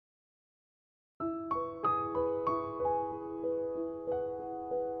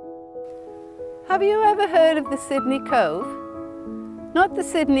Have you ever heard of the Sydney Cove? Not the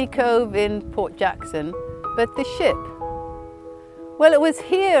Sydney Cove in Port Jackson, but the ship. Well, it was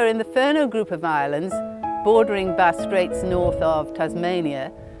here in the Furneaux group of islands, bordering Bass Straits north of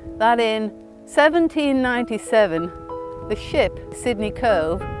Tasmania, that in 1797 the ship, Sydney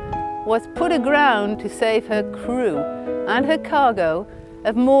Cove, was put aground to save her crew and her cargo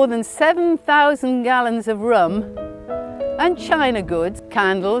of more than 7,000 gallons of rum and china goods,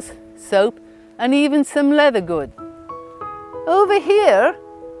 candles, soap, and even some leather goods. Over here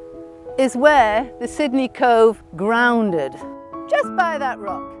is where the Sydney Cove grounded, just by that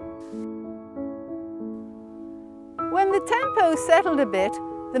rock. When the tempo settled a bit,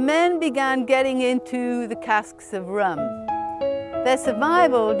 the men began getting into the casks of rum. Their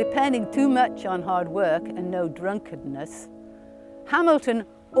survival depending too much on hard work and no drunkenness, Hamilton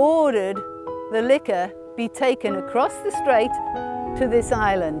ordered the liquor be taken across the strait to this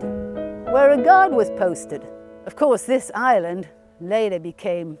island, where a guard was posted. Of course, this island later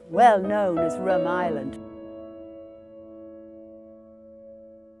became well known as Rum Island.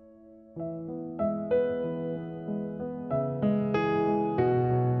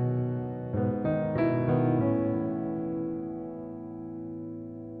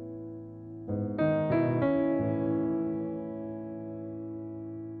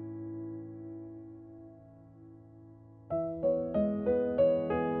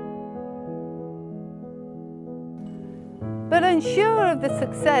 But unsure of the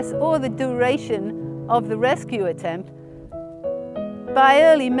success or the duration of the rescue attempt, by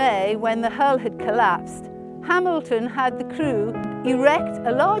early May, when the hull had collapsed, Hamilton had the crew erect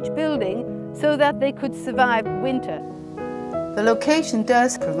a large building so that they could survive winter. The location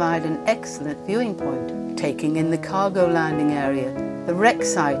does provide an excellent viewing point, taking in the cargo landing area, the wreck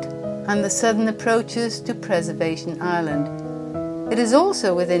site, and the southern approaches to Preservation Island. It is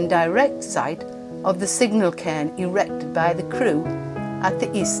also within direct sight of the signal cairn erected by the crew at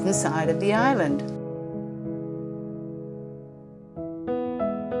the eastern side of the island.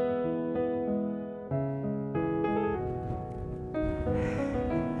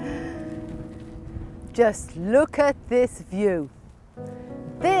 Just look at this view.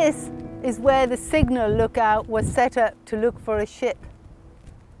 This is where the signal lookout was set up to look for a ship.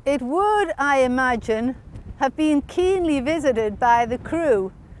 It would, I imagine, have been keenly visited by the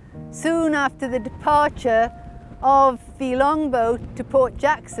crew soon after the departure of the longboat to Port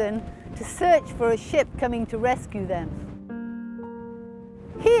Jackson to search for a ship coming to rescue them.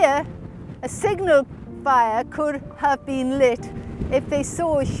 Here, a signal fire could have been lit if they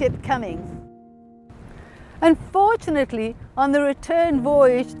saw a ship coming. Unfortunately, on the return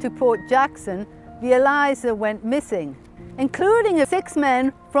voyage to Port Jackson, the Eliza went missing, including 6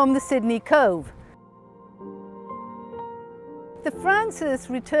 men from the Sydney Cove. The Francis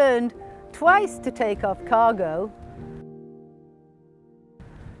returned twice to take off cargo,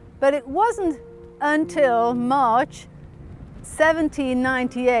 but it wasn't until March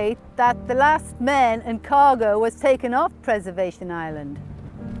 1798 that the last men and cargo was taken off Preservation Island.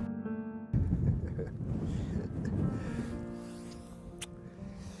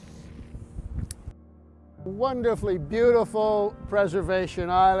 Wonderfully beautiful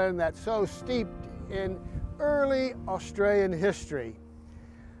Preservation Island that's so steeped in early Australian history.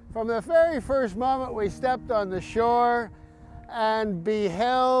 From the very first moment we stepped on the shore and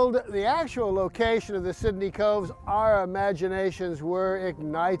beheld the actual location of the Sydney Coves, our imaginations were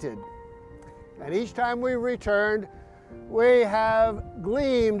ignited. And each time we returned, we have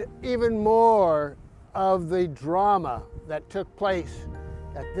gleamed even more of the drama that took place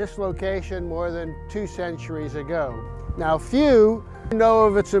at this location more than 2 centuries ago. Now, few know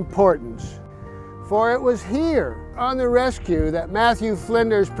of its importance, for it was here on the rescue that Matthew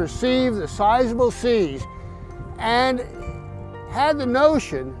Flinders perceived the sizable seas and had the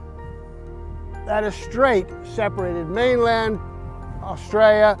notion that a strait separated mainland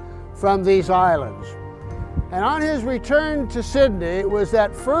Australia from these islands. And on his return to Sydney, it was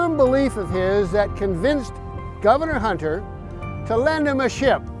that firm belief of his that convinced Governor Hunter to lend him a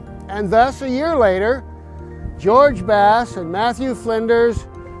ship. And thus, a year later, George Bass and Matthew Flinders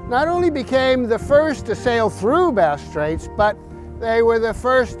not only became the first to sail through Bass Straits, but they were the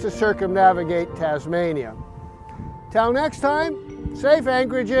first to circumnavigate Tasmania. Till next time, safe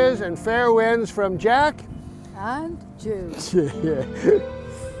anchorages and fair winds from Jack and Jude.